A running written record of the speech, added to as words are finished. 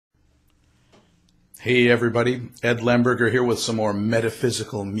Hey everybody, Ed Lemberger here with some more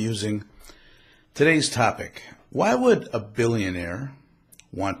metaphysical musing. Today's topic: why would a billionaire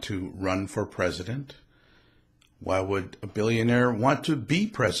want to run for president? Why would a billionaire want to be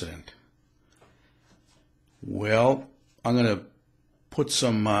president? Well, I'm going to put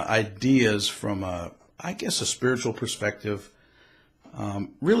some ideas from a spiritual perspective,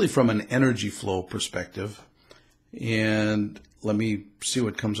 really from an energy flow perspective. And let me see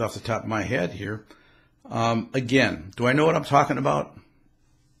what comes off the top of my head here. Again, do I know what I'm talking about?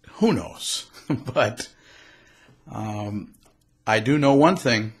 Who knows? But I do know one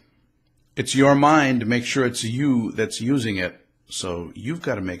thing. It's your mind to make sure it's you that's using it. So you've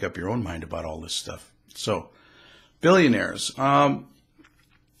got to make up your own mind about all this stuff. So, billionaires. Mike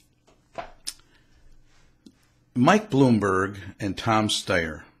Bloomberg and Tom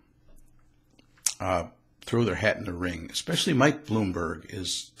Steyer throw their hat in the ring. Especially Mike Bloomberg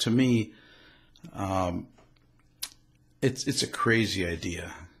is, to me, it's a crazy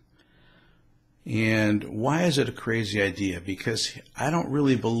idea. And why is it a crazy idea? Because I don't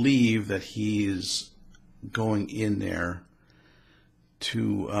really believe that he's going in there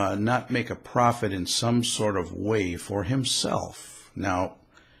to not make a profit in some sort of way for himself. Now,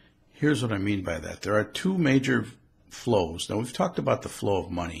 here's what I mean by that. There are two major flows. Now, we've talked about the flow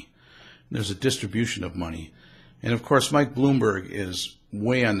of money. There's a distribution of money. And of course, Mike Bloomberg is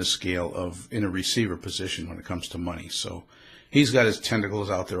way on the scale of in a receiver position when it comes to money. So he's got his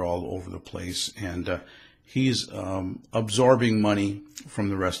tentacles out there all over the place, and he's absorbing money from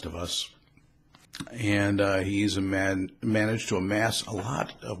the rest of us. And he's managed to amass a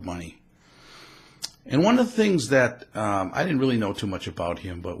lot of money. And one of the things that I didn't really know too much about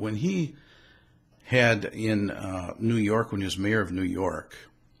him, but when he had in New York, when he was mayor of New York,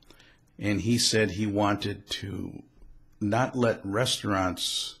 and he said he wanted to not let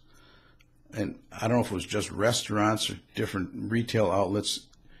restaurants, and I don't know if it was just restaurants or different retail outlets,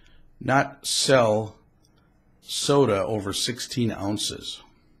 not sell soda over 16 ounces,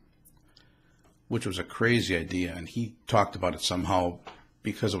 which was a crazy idea. And he talked about it somehow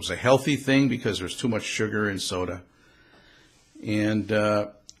because it was a healthy thing, because there's too much sugar in soda. And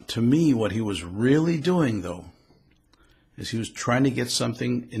to me, what he was really doing, though, is he was trying to get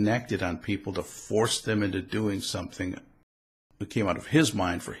something enacted on people to force them into doing something that came out of his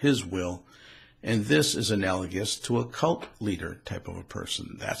mind for his will. And this is analogous to a cult leader type of a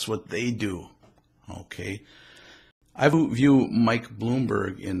person. That's what they do. Okay. I view Mike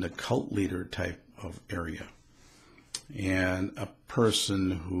Bloomberg in the cult leader type of area, and a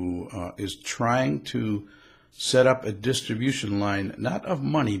person who is trying to set up a distribution line, not of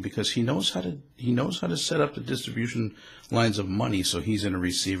money, because he knows how to set up the distribution lines of money. So he's in a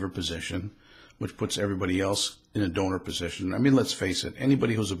receiver position, which puts everybody else in a donor position. I mean, let's face it,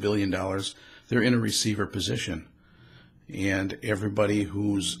 anybody who's $1 billion, they're in a receiver position. And everybody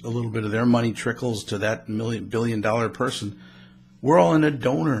who's a little bit of their money trickles to that $1 billion person, we're all in a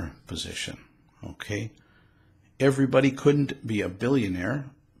donor position, okay? Everybody couldn't be a billionaire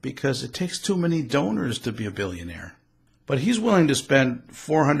because it takes too many donors to be a billionaire. But he's willing to spend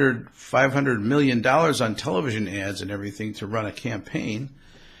 $400, $500 million on television ads and everything to run a campaign.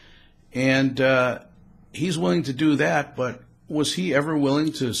 And he's willing to do that, but was he ever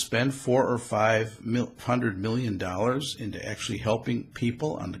willing to spend $400 or $500 million into actually helping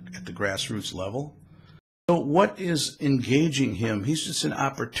people at the grassroots level? So what is engaging him? He's just an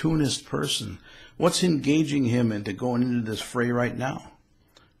opportunist person. What's engaging him into going into this fray right now?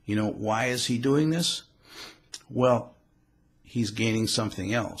 You know, why is he doing this? Well, he's gaining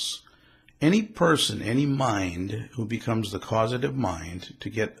something else. Any person, any mind who becomes the causative mind to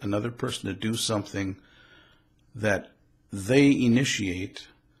get another person to do something that they initiate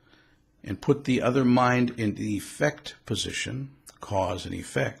and put the other mind in the effect position, cause and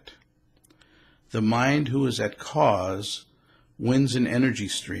effect. The mind who is at cause wins an energy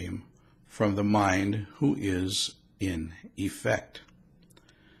stream from the mind who is in effect.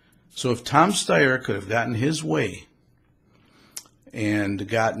 So if Tom Steyer could have gotten his way and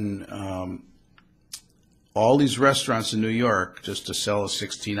gotten all these restaurants in New York just to sell a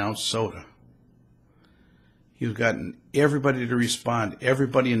 16-ounce soda, you've gotten everybody to respond.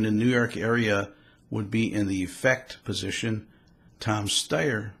 Everybody in the New York area would be in the effect position, Tom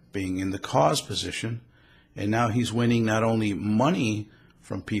Steyer being in the cause position, and now he's winning not only money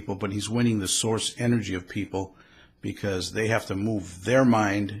from people, but he's winning the source energy of people, because they have to move their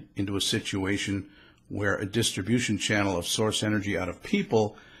mind into a situation where a distribution channel of source energy out of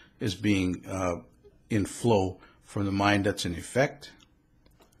people is being in flow from the mind that's in effect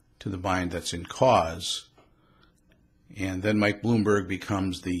to the mind that's in cause. And then Mike Bloomberg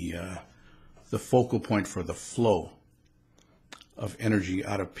becomes the the focal point for the flow of energy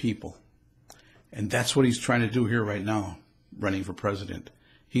out of people. And that's what he's trying to do here right now, running for president.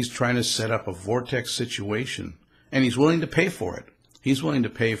 He's trying to set up a vortex situation, and he's willing to pay for it. He's willing to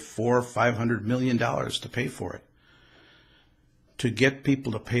pay $400 or $500 million to pay for it, to get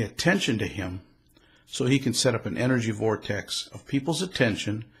people to pay attention to him so he can set up an energy vortex of people's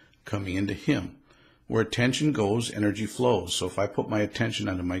attention coming into him. Where attention goes, energy flows. So if I put my attention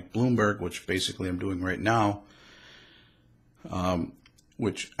onto Mike Bloomberg, which basically I'm doing right now,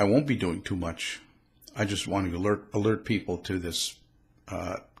 which I won't be doing too much, I just want to alert people to this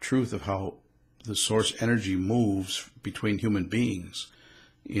truth of how the source energy moves between human beings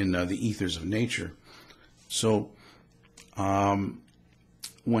in the ethers of nature. So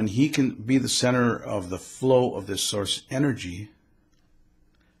when he can be the center of the flow of this source energy,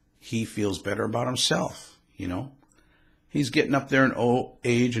 he feels better about himself, you know. He's getting up there in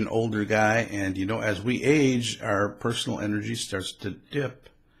age, an older guy, and, you know, as we age, our personal energy starts to dip.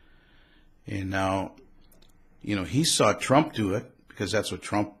 And now, you know, he saw Trump do it, because that's what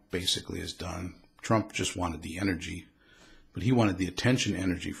Trump basically has done. Trump just wanted the energy, but he wanted the attention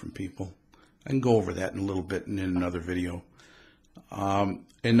energy from people. I can go over that in a little bit in another video. And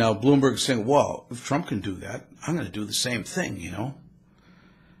now Bloomberg's saying, well, if Trump can do that, I'm going to do the same thing, you know.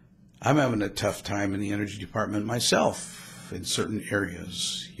 I'm having a tough time in the energy department myself in certain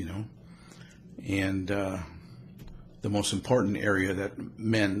areas, you know. And the most important area that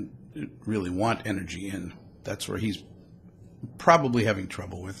men really want energy in, that's where he's probably having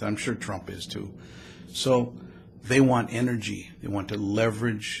trouble with. I'm sure Trump is too. So they want energy. They want to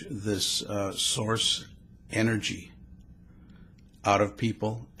leverage this source energy out of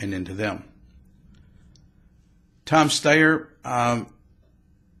people and into them. Tom Steyer,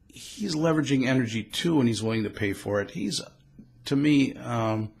 he's leveraging energy too, and he's willing to pay for it. He's, to me,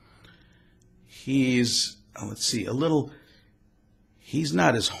 he's, let's see, he's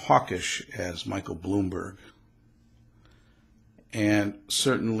not as hawkish as Michael Bloomberg. And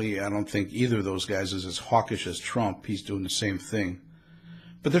certainly I don't think either of those guys is as hawkish as Trump. He's doing the same thing.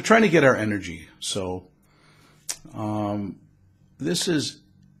 But they're trying to get our energy. So this is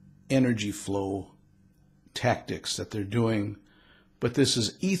energy flow tactics that they're doing. But this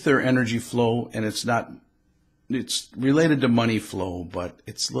is ether energy flow, and it's related to money flow, but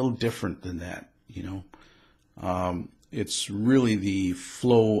it's a little different than that, you know. It's really the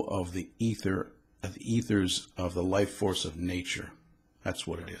flow of the ether, of the ethers of the life force of nature. That's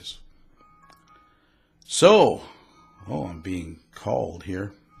what it is. So, I'm being called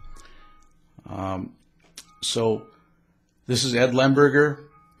here. So this is Ed Lemberger,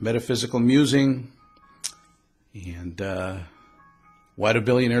 Metaphysical Musing, and why do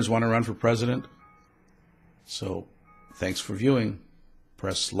billionaires want to run for president? So thanks for viewing.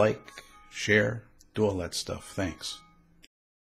 Press like, share, do all that stuff. Thanks.